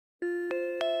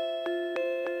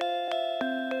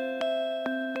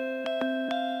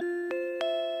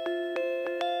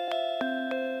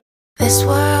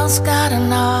world's got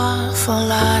an awful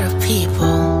lot of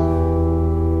people.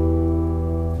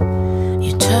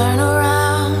 You turn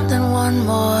around and one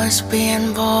more's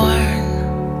being born.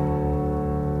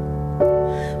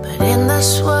 But in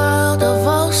this world of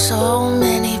oh so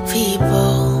many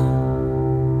people,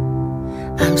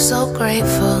 I'm so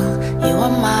grateful you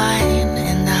are mine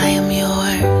and I am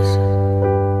yours.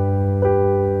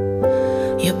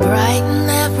 You brighten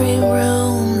every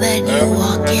room that you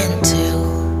walk into.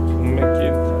 Make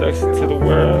your introduction to the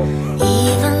world.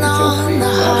 Even on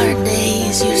the hard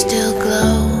days, you still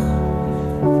glow.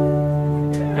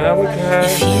 Malakai.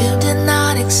 If you did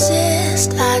not exist,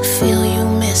 I'd feel you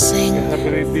missing.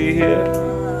 Happy to be here.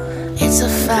 It's a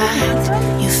fact,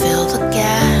 you fill the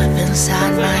gap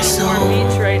inside my soul.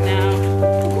 Right now.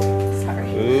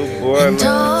 Ooh, boy, look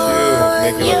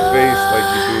at you. Making a face like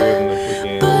you do in the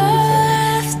freaking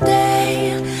Birthday,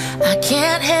 I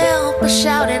can't help but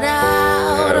shout it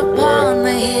out upon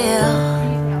the hill.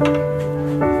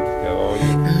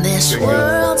 This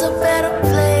world's a better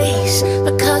place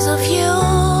because of you,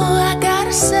 I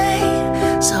gotta say.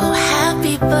 So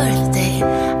happy birthday,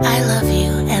 I love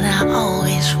you and I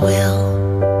always will.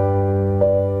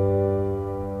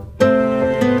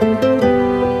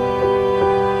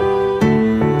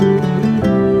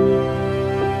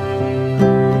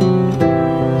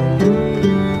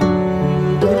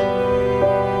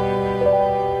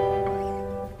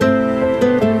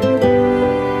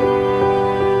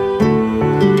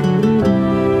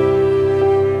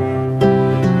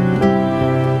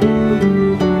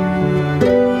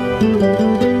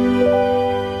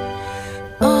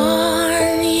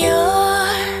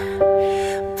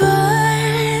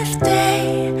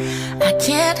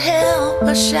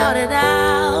 Shout it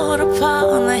out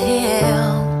upon the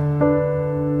hill.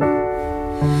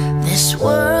 This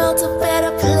world's a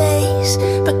better place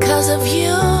because of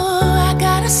you, I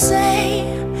gotta say.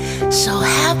 So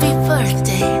happy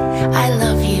birthday, I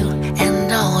love you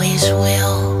and always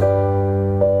will.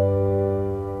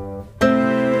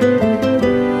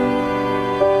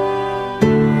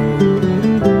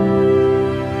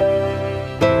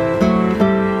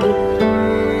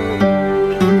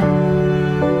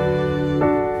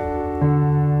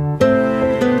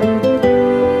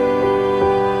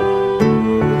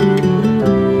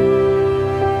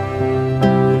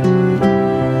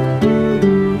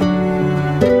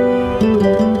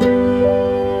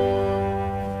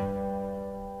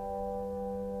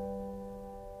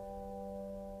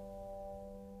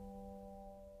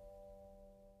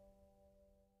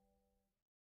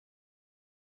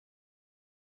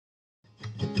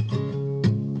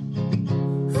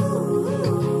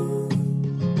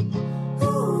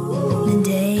 The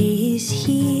day is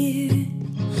here.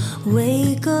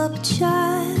 Wake up,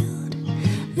 child.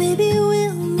 Maybe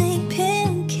we'll make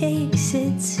pancakes.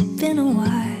 It's been a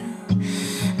while.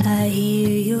 I hear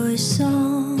your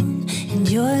song and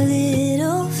your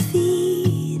little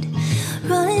feet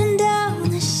running down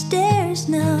the stairs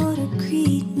now to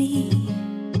greet me.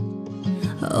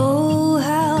 Oh,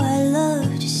 how I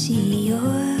love to see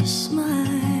your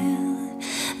smile,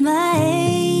 my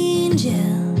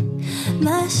angel,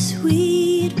 my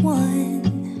sweet one.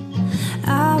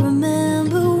 I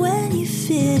remember when you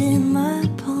fit in my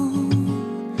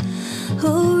palm.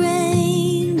 Oh,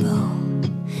 rainbow,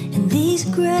 in these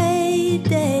gray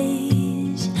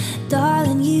days,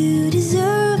 darling, you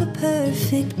deserve a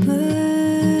perfect birthday.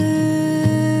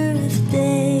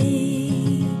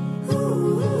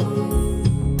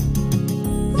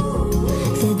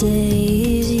 The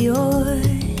day is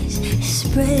yours,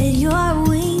 spread your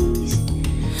wings.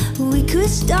 We could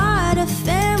start a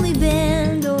family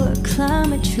band or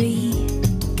climb a tree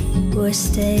or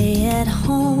stay at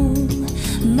home,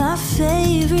 my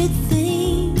favorite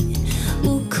thing.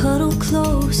 We'll cuddle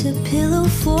close, a pillow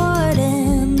fort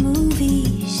and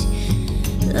movies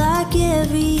like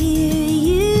every year,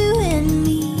 you and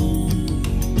me.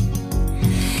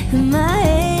 My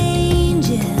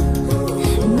angel,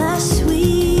 my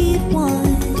sweet one.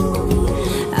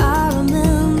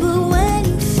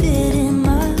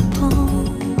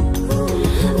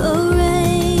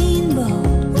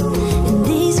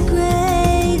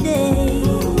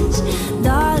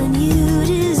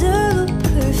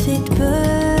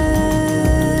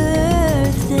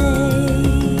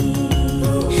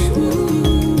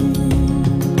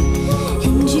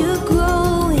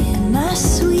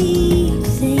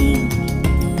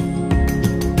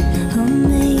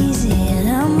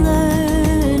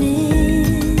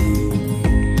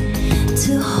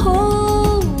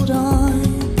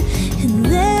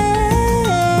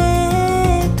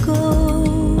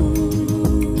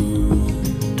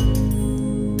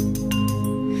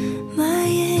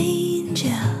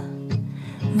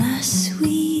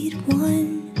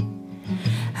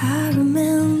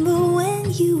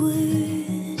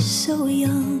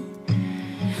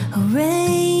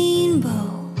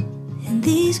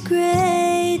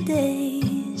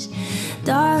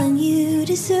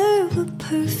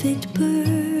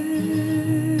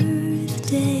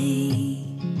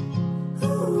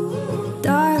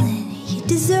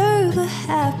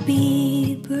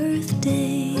 happy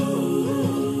birthday.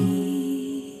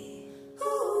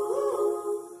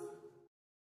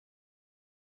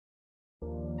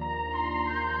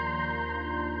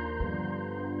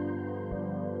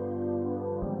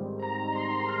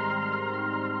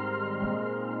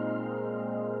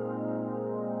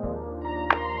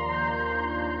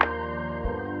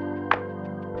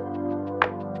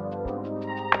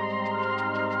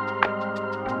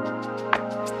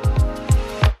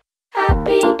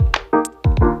 Happy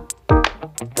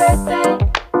birthday,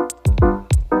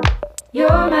 you're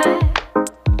my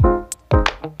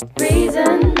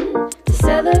reason to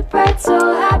celebrate. So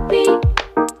happy,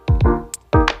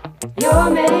 you're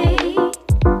me,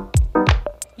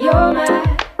 you're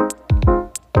my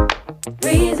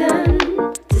reason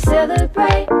to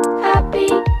celebrate. Happy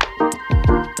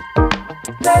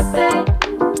birthday,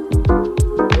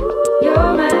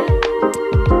 you're my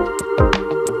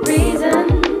reason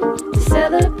to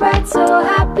celebrate. So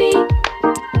happy,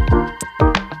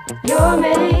 you're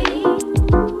me,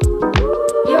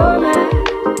 you're my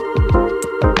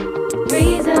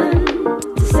reason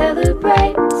to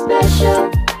celebrate. Special,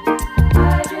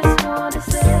 I just wanna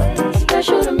say,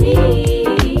 special to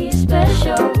me,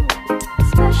 special,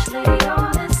 especially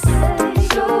on this day,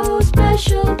 so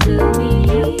special to me.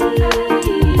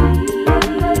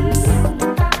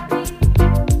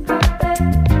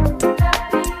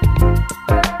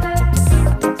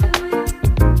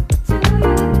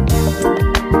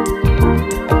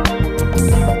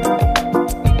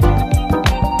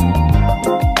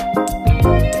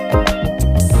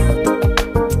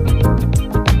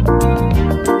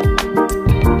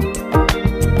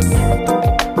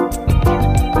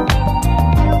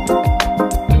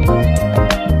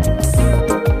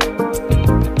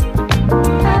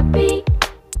 Happy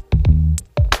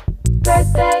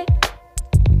birthday,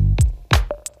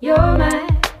 you're my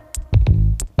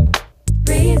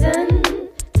reason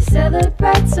to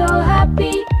celebrate. So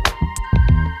happy,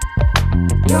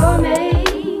 you're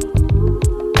me,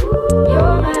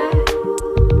 you're my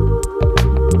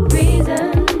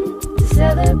reason to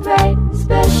celebrate.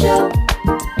 Special,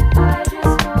 I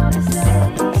just wanna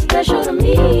say, special to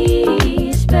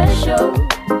me, special,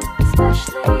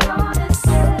 especially on this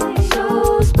day,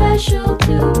 so special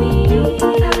to me.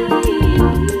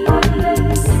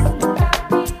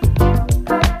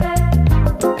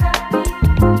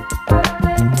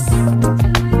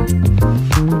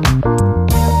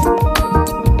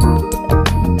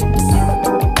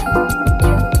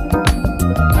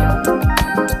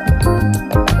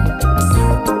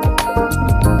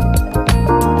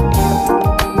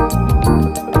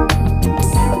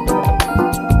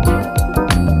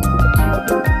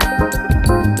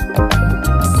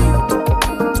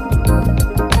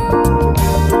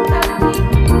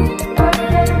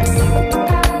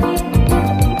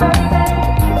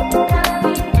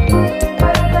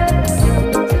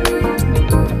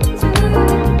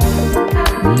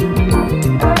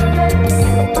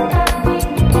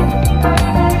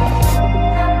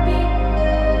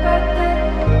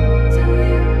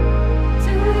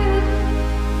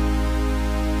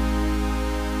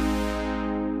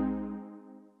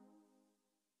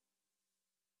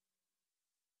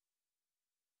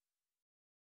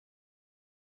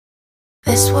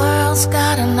 This world's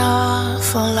got an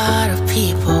awful lot of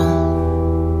people.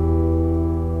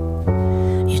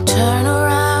 You turn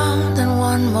around and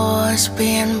one more's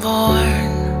being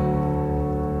born.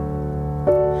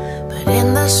 But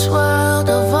in this world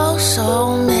of oh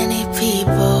so many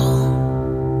people,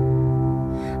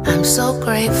 I'm so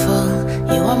grateful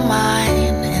you are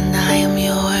mine and I am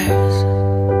yours.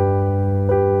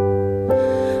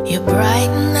 You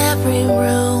brighten every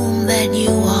room that you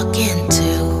walk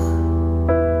into.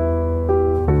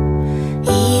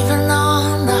 Even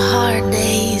on the hard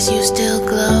days you still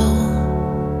glow.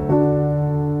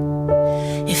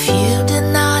 If you did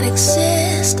not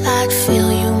exist, I'd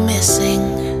feel you missing.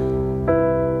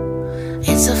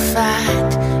 It's a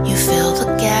fact, you fill the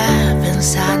gap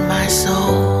inside my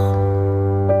soul.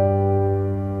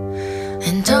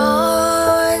 And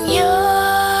on your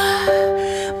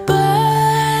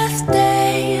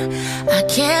birthday, I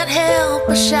can't help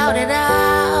but shout it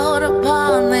out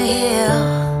upon the hill.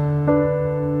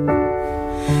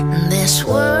 This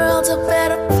world's a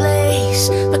better place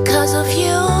because of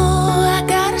you, I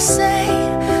gotta say.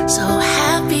 So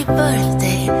happy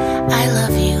birthday, I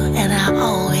love you and I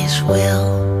always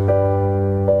will.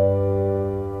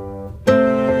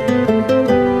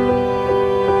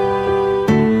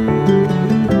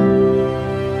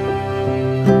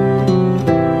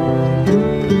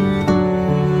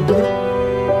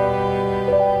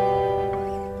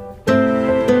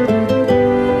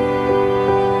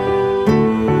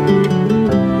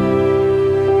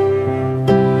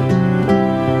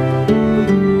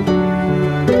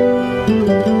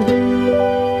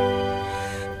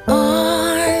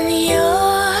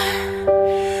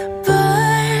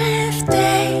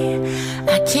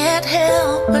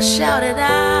 will shout it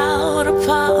out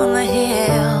upon the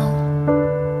hill.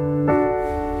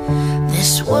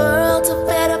 This world's a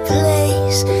better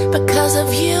place because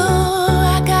of you,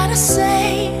 I gotta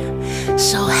say.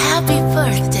 So happy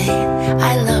birthday,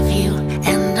 I love you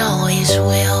and always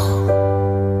will.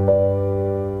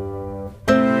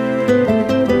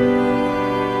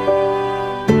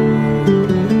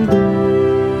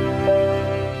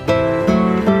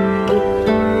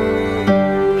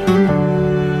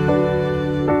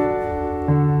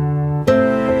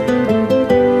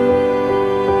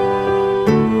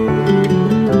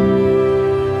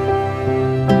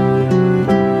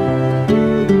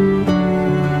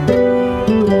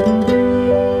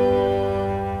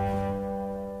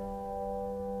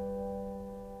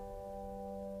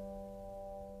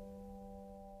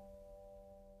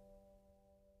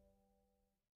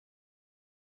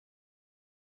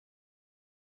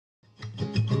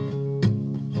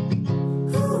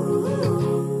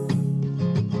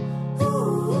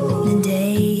 The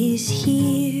day is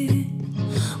here.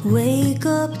 Wake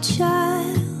up,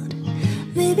 child.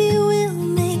 Maybe we'll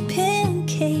make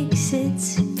pancakes.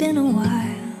 It's been a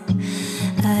while.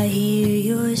 I hear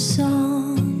your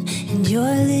song and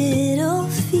your little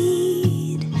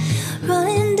feet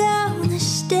running down the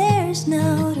stairs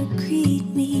now to greet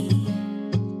me.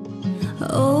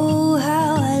 Oh,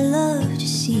 how I love to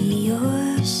see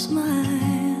your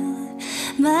smile,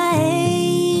 my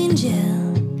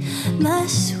angel, my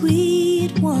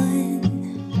sweet one.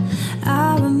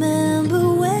 I remember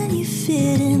when you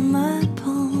fit in my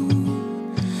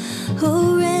palm.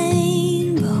 Oh,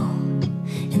 rainbow,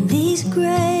 in these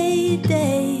gray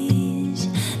days,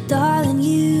 darling,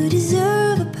 you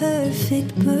deserve a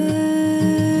perfect birthday.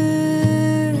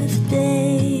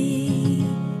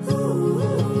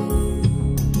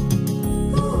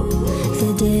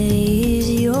 The day is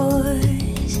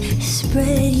yours,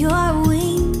 spread your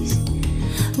wings.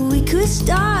 We could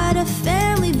start a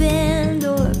family band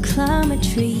or climb a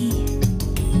tree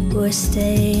or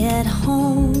stay at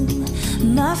home.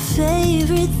 My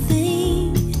favorite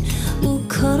thing, we'll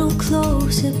cuddle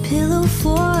close, a pillow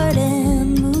fort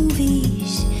and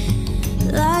movies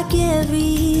like every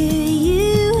year,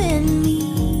 you and me.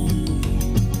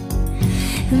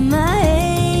 My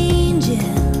angel,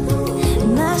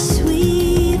 my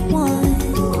sweet one.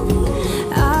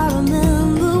 I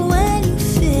remember when you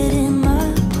fit in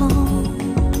my palm.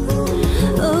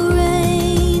 A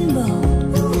rainbow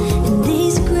in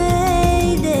these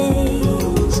gray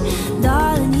days,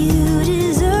 darling, you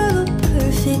deserve a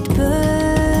perfect birthday.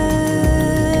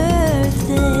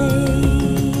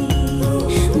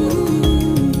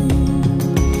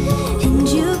 And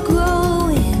you're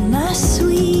growing, my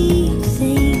sweet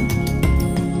thing.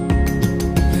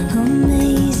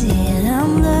 Amazing,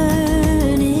 I'm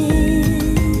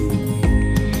learning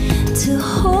to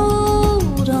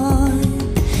hold on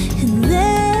and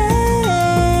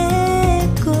let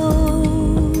go.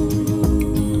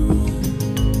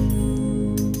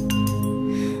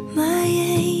 My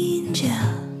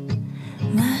angel,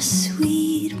 my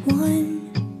sweet one.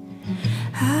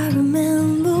 I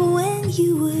remember when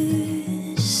you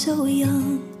were so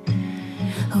young.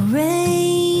 A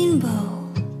rainbow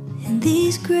in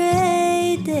these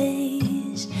gray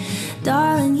days,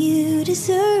 darling, you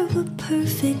deserve a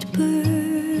perfect birthday.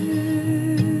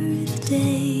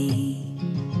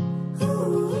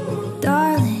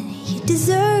 Darling, you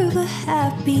deserve a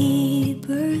happy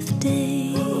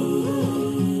birthday.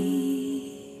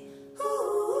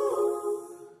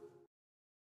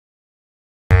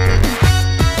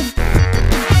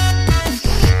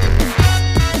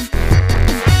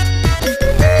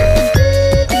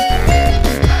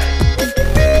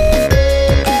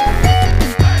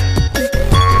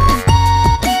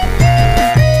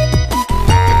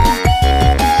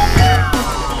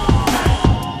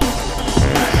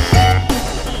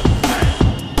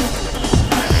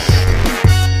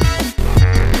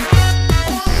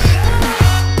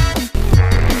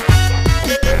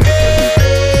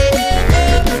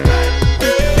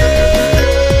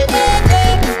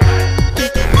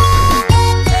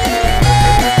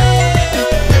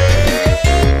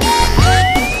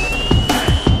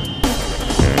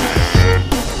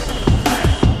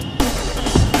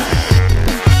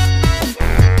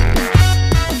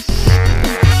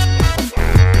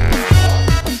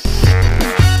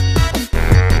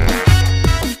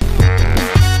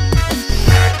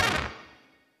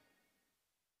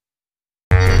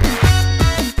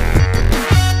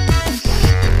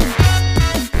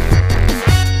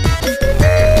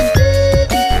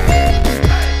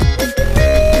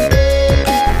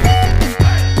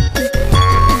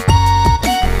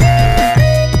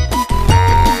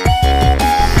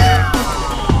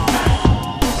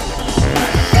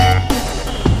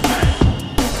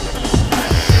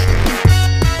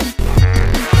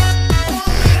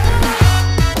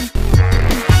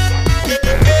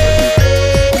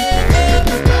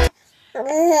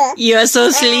 You're so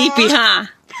sleepy, huh?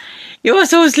 You're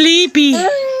so sleepy.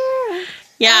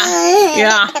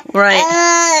 Yeah, right.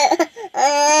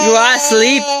 You are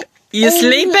asleep. You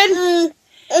sleeping?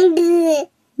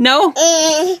 No?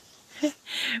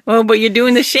 Oh, but you're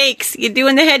doing the shakes. You're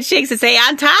doing the head shakes to say,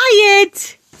 I'm tired.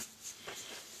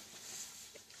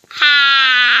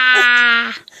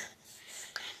 Ah.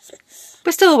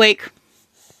 We're still awake.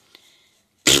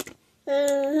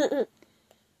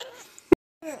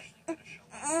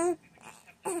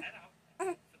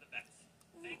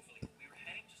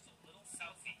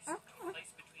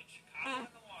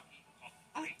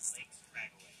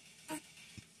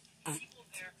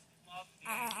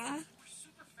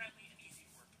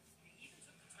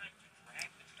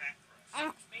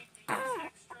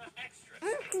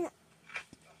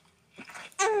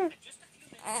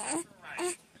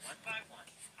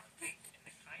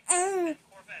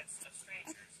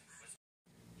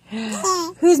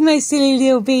 Who's my silly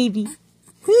little baby?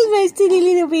 Who's my silly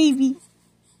little baby?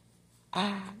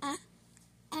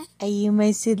 Are you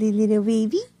my silly little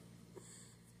baby?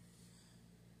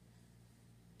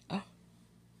 What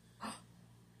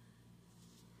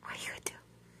are you gonna do?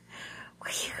 What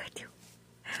are you gonna do?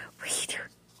 What are you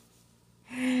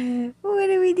doing? What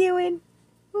are we doing?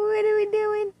 What are we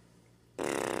doing?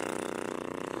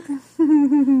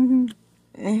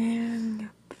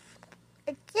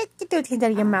 Get those hands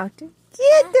out of your mouth.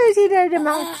 Get those hands out of your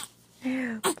mouth.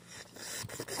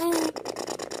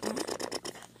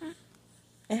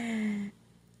 Are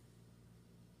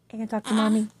you gonna talk to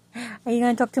mommy? Are you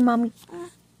gonna talk to mommy?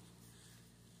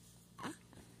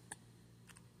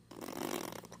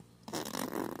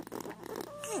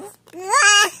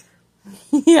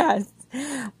 Yes.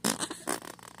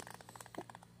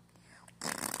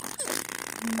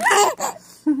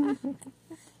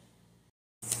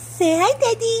 Say hi,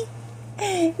 Daddy.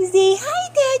 Say hi,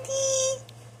 Daddy.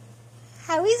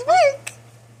 How is work?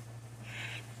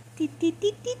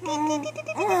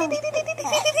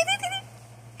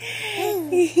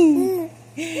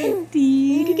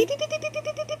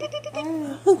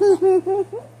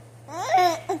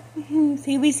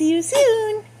 Say we see you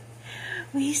soon.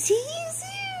 We see you soon.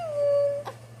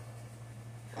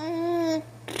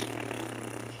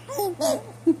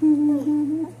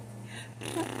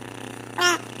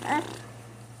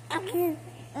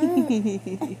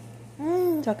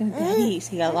 Talking to Daddy,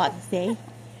 so you got a lot to say.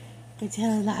 Can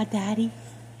tell a lot, Daddy.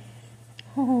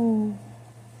 Oh.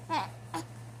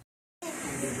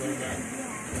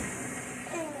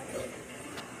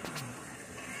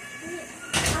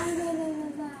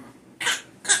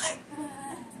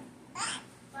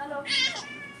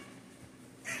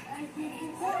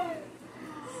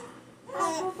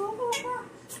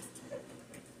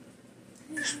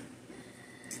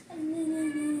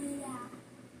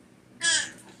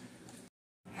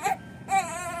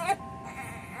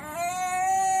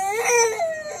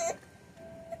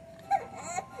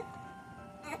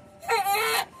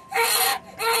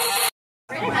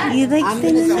 You like I'm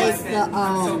gonna take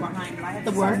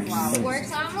the works. The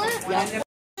works omelet? Yeah.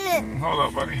 Hold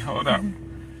up, buddy. Hold up.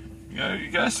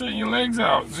 You gotta straighten your legs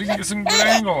out so you can get some good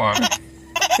angle on it.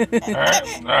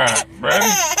 Alright.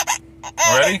 Ready?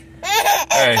 Ready?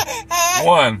 Hey.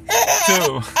 1,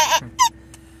 2. 1.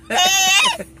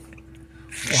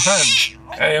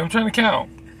 Hey, I'm trying to count.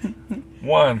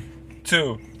 1,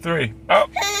 2, 3. Up.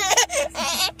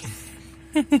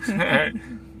 Alright.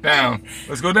 Down.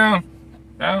 Let's go down.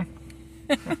 Down.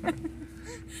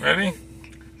 Ready?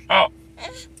 Up.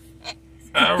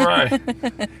 Alright.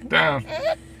 Down.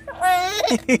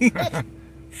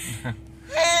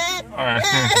 Alright.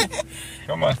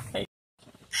 Come on.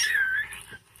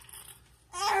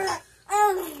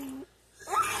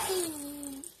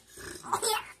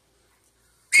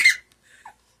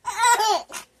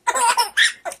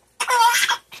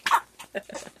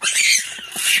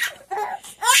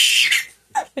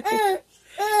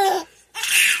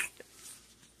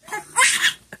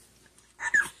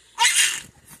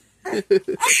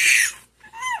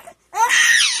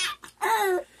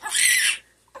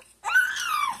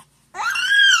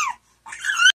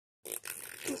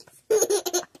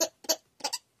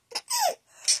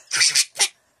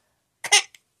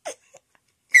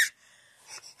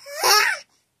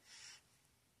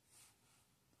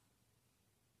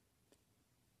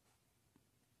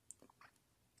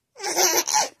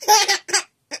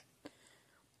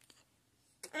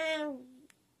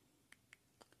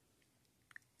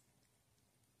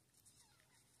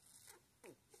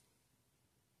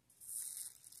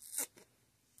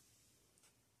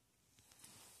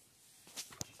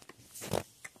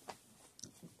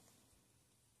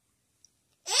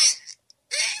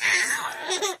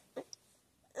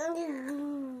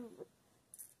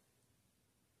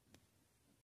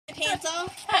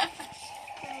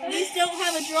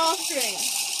 drawstring.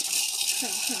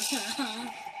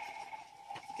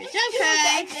 Good job,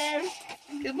 Kai.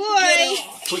 Good boy.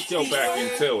 Put your back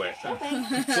into it. Knock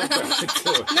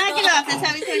it off. That's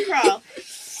how he's gonna crawl.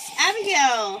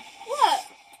 Abigail. What?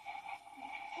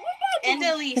 And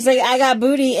Elise. It's like, I got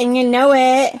booty and you know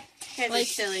it. Like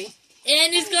silly.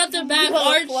 And he's got the back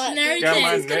arch and everything. Got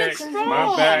my neck,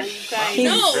 my back.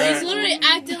 No, he's literally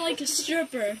acting like a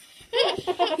stripper.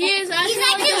 He is acting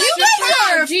like a You stripper guys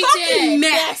are on a GTA. fucking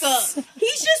mess.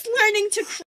 He's just learning to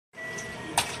crawl.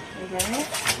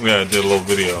 Yeah, I did a little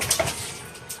video.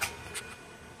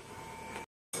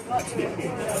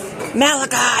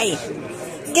 Malachi!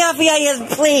 Get off your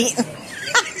plate!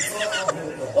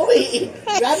 Oh, wait.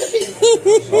 Grab the piece.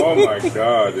 Oh my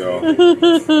god, yo.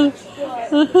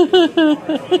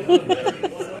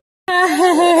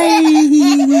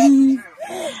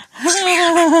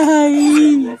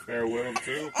 Rough hair with him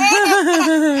too.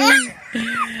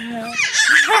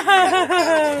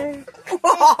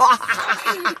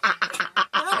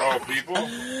 Oh, people.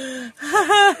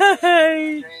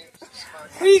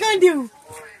 What are you gonna do?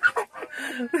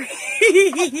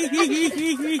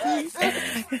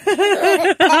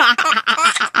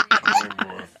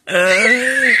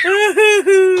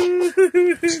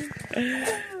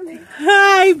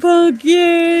 Hi,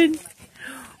 pumpkin.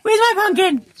 Where's my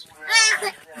pumpkin?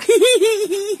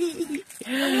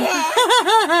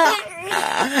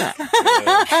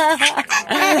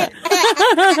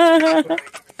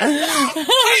 What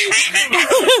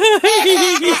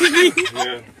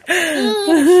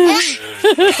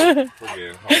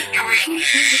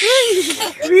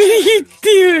are you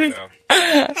doing?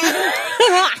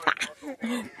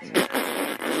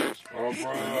 Oh,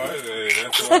 bro,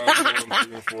 that's what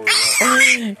I'm looking for.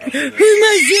 Who's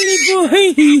my silly boy?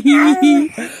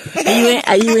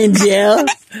 Are you in jail?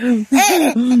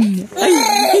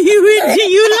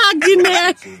 You locked in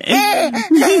there.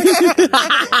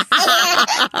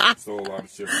 So a lot of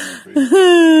shit on your face.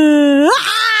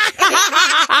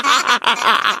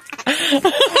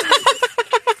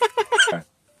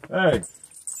 Hey.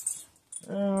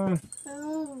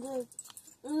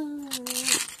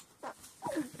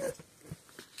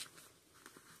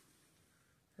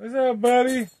 What's up,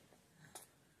 buddy?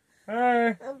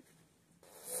 Hi.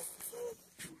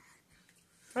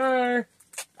 Hi.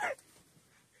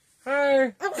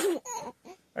 Hi.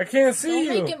 I can't see Don't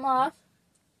make you. him off.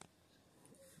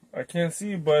 I can't see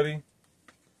you, buddy.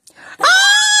 Oh,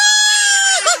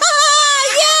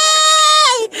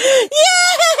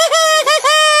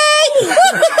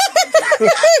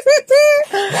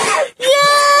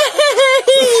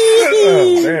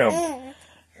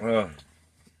 damn.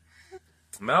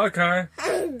 Malachi.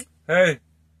 Hey.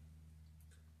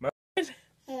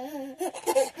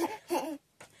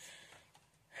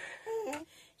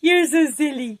 You're so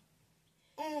silly.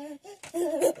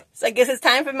 So I guess it's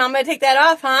time for Mama to take that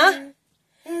off, huh?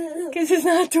 Because it's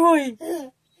not a toy.